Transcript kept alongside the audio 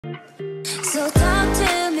So talk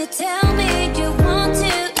to me, tell me you want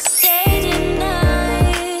to stay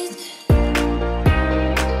tonight.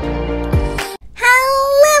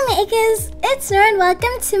 Hello makers, it's Nora and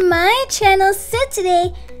welcome to my channel. So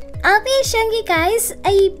today I'll be showing you guys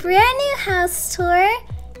a brand new house tour.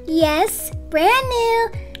 Yes, brand new.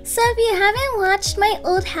 So if you haven't watched my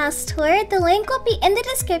old house tour, the link will be in the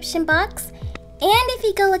description box. And if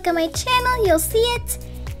you go look at my channel, you'll see it.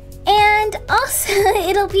 And also,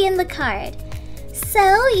 it'll be in the card.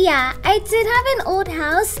 So yeah, I did have an old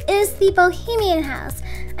house. It's the Bohemian house.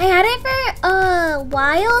 I had it for a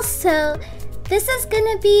while, so this is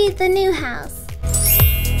gonna be the new house.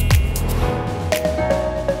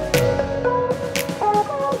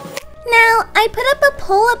 Now, I put up a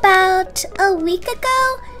poll about a week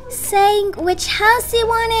ago saying which house you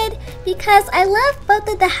wanted because I love both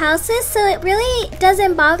of the houses, so it really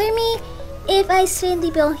doesn't bother me if I stay in the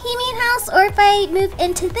Bohemian house or if I move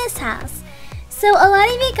into this house. So a lot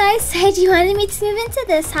of you guys said you wanted me to move into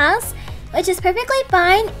this house, which is perfectly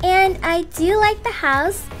fine, and I do like the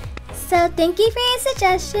house. So thank you for your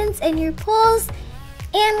suggestions and your polls,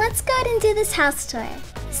 and let's go ahead and do this house tour.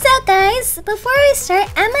 So guys, before we start,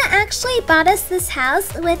 Emma actually bought us this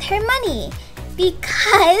house with her money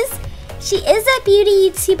because she is a beauty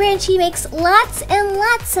YouTuber and she makes lots and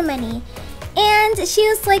lots of money. And she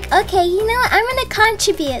was like, okay, you know what, I'm gonna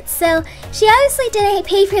contribute. So she obviously didn't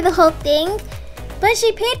pay for the whole thing, but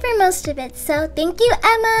she paid for most of it. So thank you,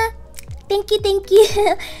 Emma. Thank you, thank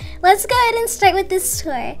you. Let's go ahead and start with this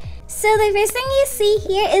tour. So the first thing you see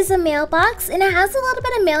here is a mailbox, and it has a little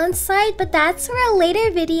bit of mail inside, but that's for a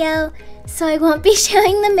later video, so I won't be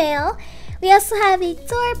showing the mail. We also have a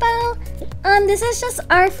doorbell. This is just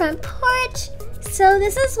our front porch. So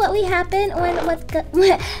this is what happens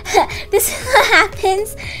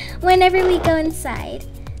whenever we go inside.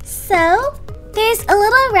 So there's a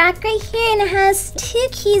little rack right here, and it has 2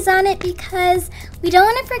 keys on it because we don't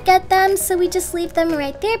want to forget them, so we just leave them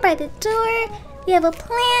right there by the door. We have a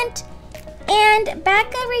plant, and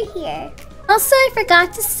back over here. Also, I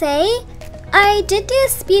forgot to say, I did do a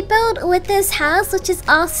speed build with this house, which is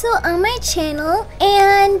also on my channel,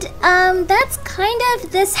 and that's kind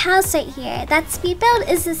of this house right here. That speed build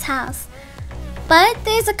is this house. But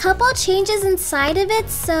there's a couple changes inside of it,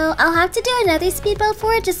 so I'll have to do another speed build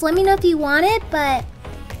for it. Just let me know if you want it, but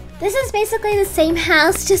this is basically the same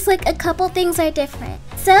house, just like a couple things are different.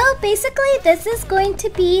 So basically this is going to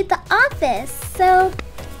be the office. So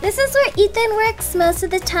this is where Ethan works most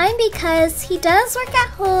of the time because he does work at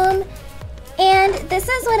home, and this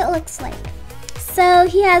is what it looks like. So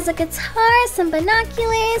he has a guitar, some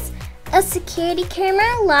binoculars, a security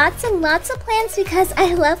camera, lots and lots of plants because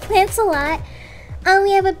I love plants a lot.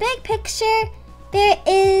 We have a big picture. There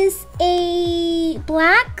is a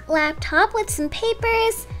black laptop with some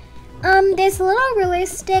papers. There's a little ruler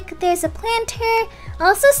stick. There's a planter.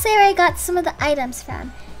 Also Sarah I got some of the items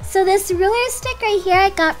from. So this ruler stick right here I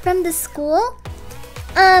got from the school.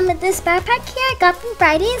 This backpack here I got from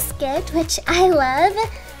Friday's gift, which I love.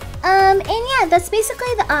 And yeah, that's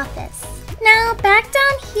basically the office. Now back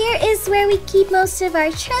down here is where we keep most of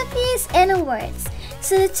our trophies and awards.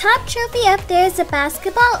 So the top trophy up there is a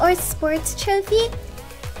basketball or sports trophy.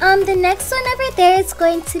 The next one over there is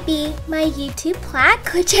going to be my YouTube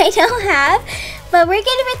plaque, which I don't have, but we're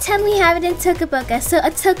gonna pretend we have it in Toca Boca, so a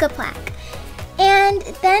Toca plaque. And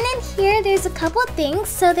then in here, there's a couple things.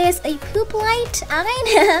 So there's a poop light. I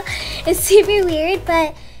know, it's super weird,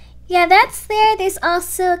 but yeah, that's there. There's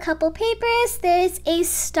also a couple papers. There's a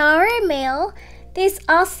star mail. There's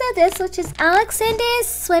also this, which is Alexander's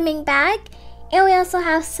swimming bag. And we also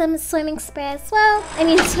have some swimming spray as well. I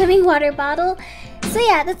mean, swimming water bottle. So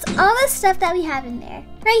yeah, that's all the stuff that we have in there.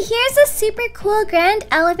 Right here's a super cool grand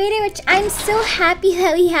elevator, which I'm so happy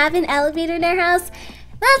that we have an elevator in our house.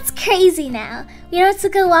 That's crazy now. We don't have to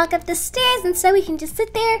go walk up the stairs, and so we can just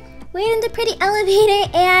sit there, wait in the pretty elevator,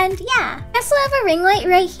 and yeah. I also have a ring light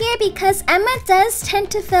right here because Emma does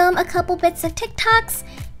tend to film a couple bits of TikToks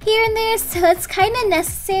here and there, so it's kind of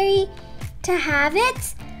necessary to have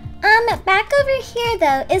it. Back over here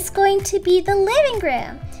though is going to be the living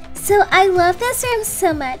room. So I love this room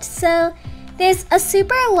so much. So there's a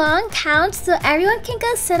super long couch so everyone can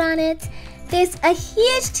go sit on it. There's a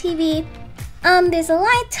huge TV. There's a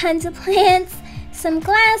light, tons of plants, some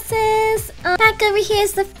glasses. Back over here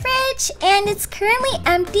is the fridge, and it's currently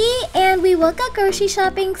empty, and we will go grocery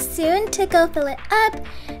shopping soon to go fill it up.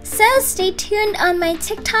 So stay tuned on my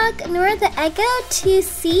TikTok, Nora the Eggo, to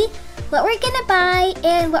see what we're gonna buy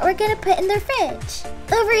and what we're gonna put in the fridge.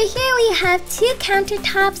 Over here we have 2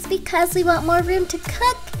 countertops because we want more room to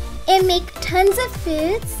cook and make tons of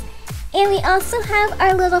foods. And we also have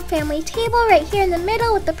our little family table right here in the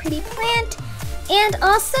middle with the pretty plant. And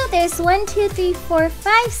also there's 1, 2, 3, 4,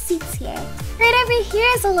 5 seats here. Right over here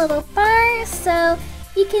is a little bar, so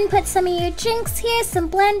you can put some of your drinks here, some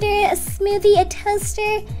blender, a smoothie, a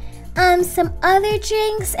toaster, some other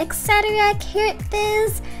drinks, etc. Carrot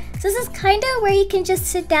fizz. So this is kind of where you can just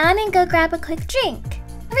sit down and go grab a quick drink.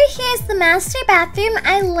 Over here is the master bathroom.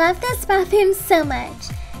 I love this bathroom so much.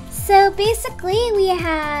 So basically we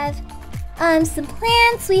have some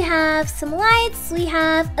plants, we have some lights, we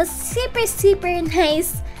have a super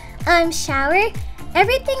nice shower.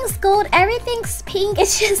 Everything's gold, everything's pink,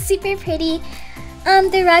 it's just super pretty.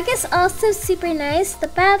 The rug is also super nice, the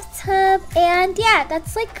bathtub, and yeah,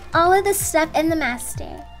 that's like all of the stuff in the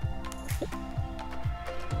master.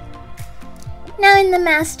 Now in the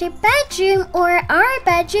master bedroom, or our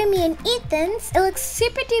bedroom, me and Ethan's, it looks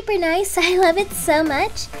super duper nice. I love it so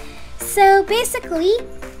much. So basically,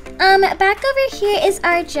 back over here is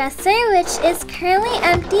our dresser, which is currently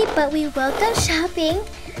empty, but we will go shopping.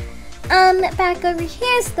 Back over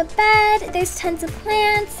here is the bed, there's tons of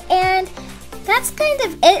plants, and that's kind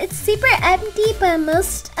of it. It's super empty, but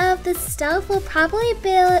most of the stuff will probably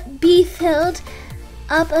be filled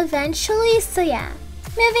up eventually, so yeah.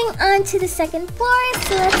 Moving on to the second floor,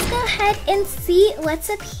 so let's go ahead and see what's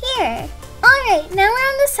up here. Alright, now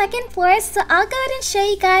we're on the second floor, so I'll go ahead and show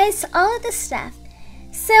you guys all of the stuff.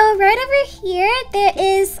 So right over here, there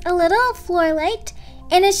is a little floor light,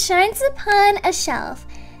 and it shines upon a shelf.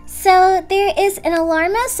 So there is an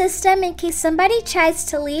alarm system in case somebody tries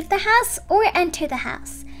to leave the house or enter the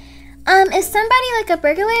house. If somebody like a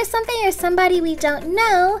burglar or something, or somebody we don't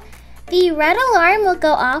know, the red alarm will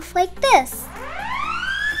go off like this.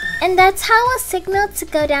 And that's how we'll signal to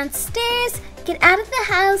go downstairs, get out of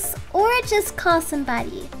the house, or just call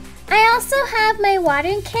somebody. I also have my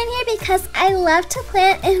watering can here because I love to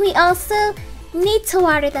plant, and we also need to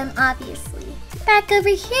water them, obviously. Back over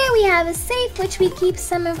here we have a safe which we keep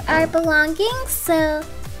some of our belongings, so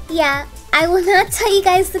yeah, I will not tell you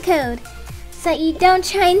guys the code so that you don't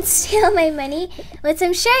try and steal my money, which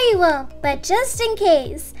I'm sure you won't, but just in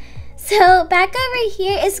case. So back over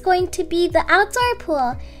here is going to be the outdoor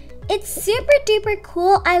pool. It's super duper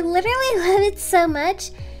cool. I literally love it so much.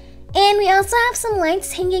 And we also have some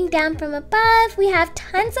lights hanging down from above. We have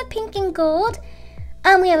tons of pink and gold.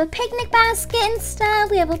 We have a picnic basket and stuff.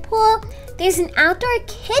 We have a pool. There's an outdoor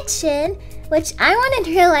kitchen, which I want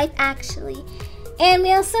in real life actually. And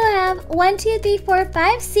we also have 1, 2, 3, 4,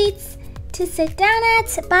 5 seats to sit down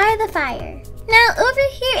at by the fire. Now over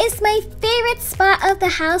here is my favorite spot of the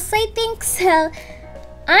house, I think. So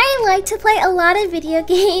I like to play a lot of video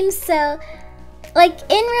games, so like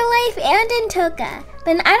in real life and in Toca.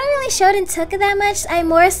 But I don't really show it in Toca that much. I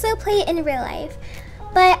more so play it in real life.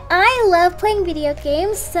 But I love playing video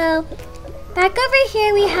games, so back over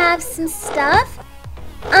here we have some stuff.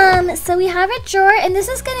 So we have a drawer, and this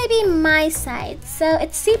is gonna be my side. So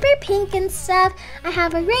it's super pink and stuff. I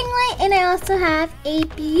have a ring light, and I also have a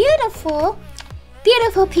beautiful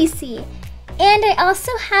PC. And I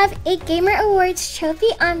also have a Gamer Awards trophy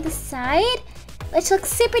on the side, which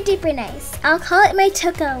looks super duper nice. I'll call it my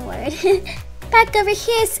Toca Award. Back over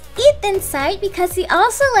here is Ethan's side because he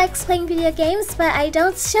also likes playing video games, but I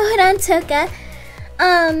don't show it on Toca.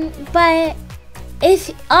 But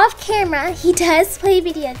if off camera, he does play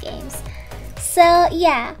video games. So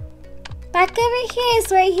yeah, back over here is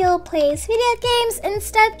where he'll play his video games and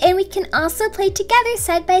stuff, and we can also play together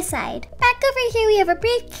side by side. Back over here we have a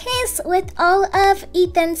briefcase with all of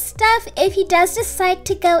Ethan's stuff if he does decide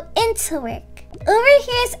to go into work. Over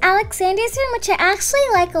here is Alexander's room, which I actually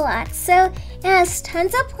like a lot. So it has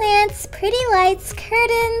tons of plants, pretty lights,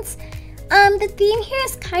 curtains. The theme here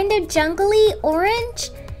is kind of jungly orange.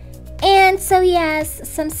 And so he has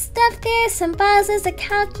some stuff there, some vases, a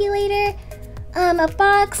calculator, a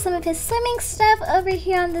box, some of his swimming stuff over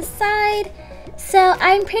here on the side. So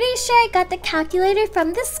I'm pretty sure I got the calculator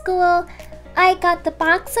from the school. I got the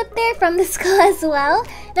box up there from the school as well.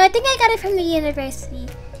 No, I think I got it from the university.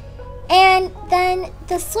 And then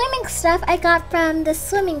the swimming stuff I got from the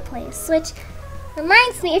swimming place, which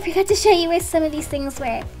reminds me, I forgot to show you where some of these things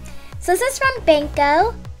were. So this is from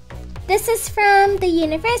Banco. This is from the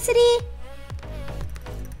university.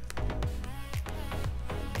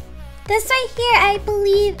 This right here I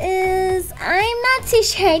believe is, I'm not too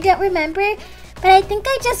sure, I don't remember, but I think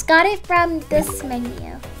I just got it from this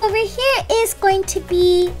menu. Over here is going to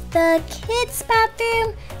be the kids'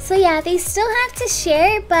 bathroom. So yeah, they still have to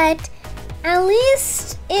share, but at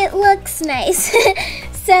least it looks nice.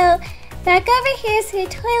 So back over here is their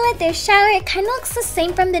toilet, their shower. It kind of looks the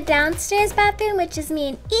same from the downstairs bathroom, which is me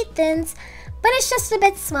and Ethan's, but it's just a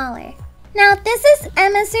bit smaller. Now this is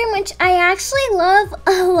Emma's room, which I actually love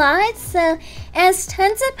a lot. So it has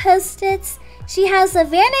tons of post-its. She has a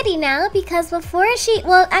vanity now because before I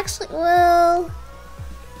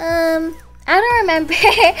don't remember.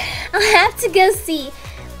 I'll have to go see.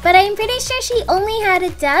 But I'm pretty sure she only had a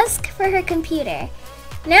desk for her computer.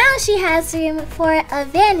 Now she has room for a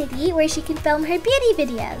vanity where she can film her beauty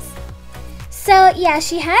videos. So yeah,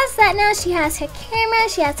 she has that now. She has her camera,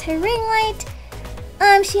 she has her ring light.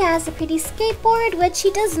 She has a pretty skateboard, which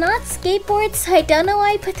she does not skateboard, so I don't know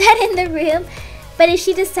why I put that in the room. But if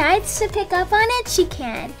she decides to pick up on it, she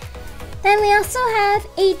can. Then we also have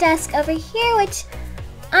a desk over here, which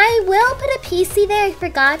I will put a PC there, I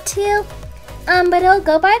forgot to. But it'll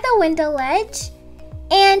go by the window ledge.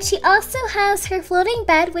 And she also has her floating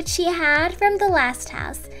bed, which she had from the last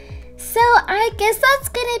house. So I guess that's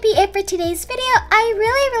gonna be it for today's video. I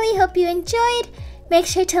really hope you enjoyed. Make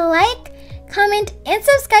sure to like, comment, and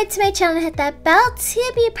subscribe to my channel and hit that bell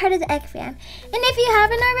to be a part of the Egg Fam. And if you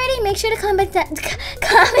haven't already, make sure to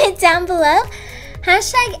comment down below.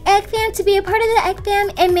 #Egg Fam to be a part of the Egg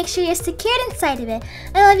Fam, and make sure you're secured inside of it.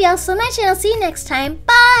 I love y'all so much, and I'll see you next time.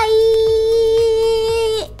 Bye!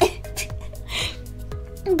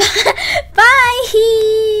 Bye!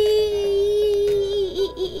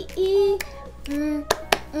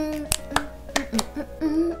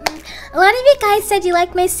 A lot of you guys said you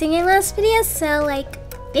liked my singing last video, so like,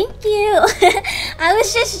 thank you. I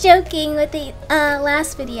was just joking with the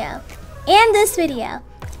last video and this video.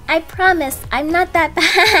 I promise I'm not that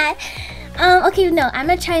bad. Okay, no, I'm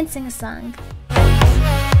gonna try and sing a song.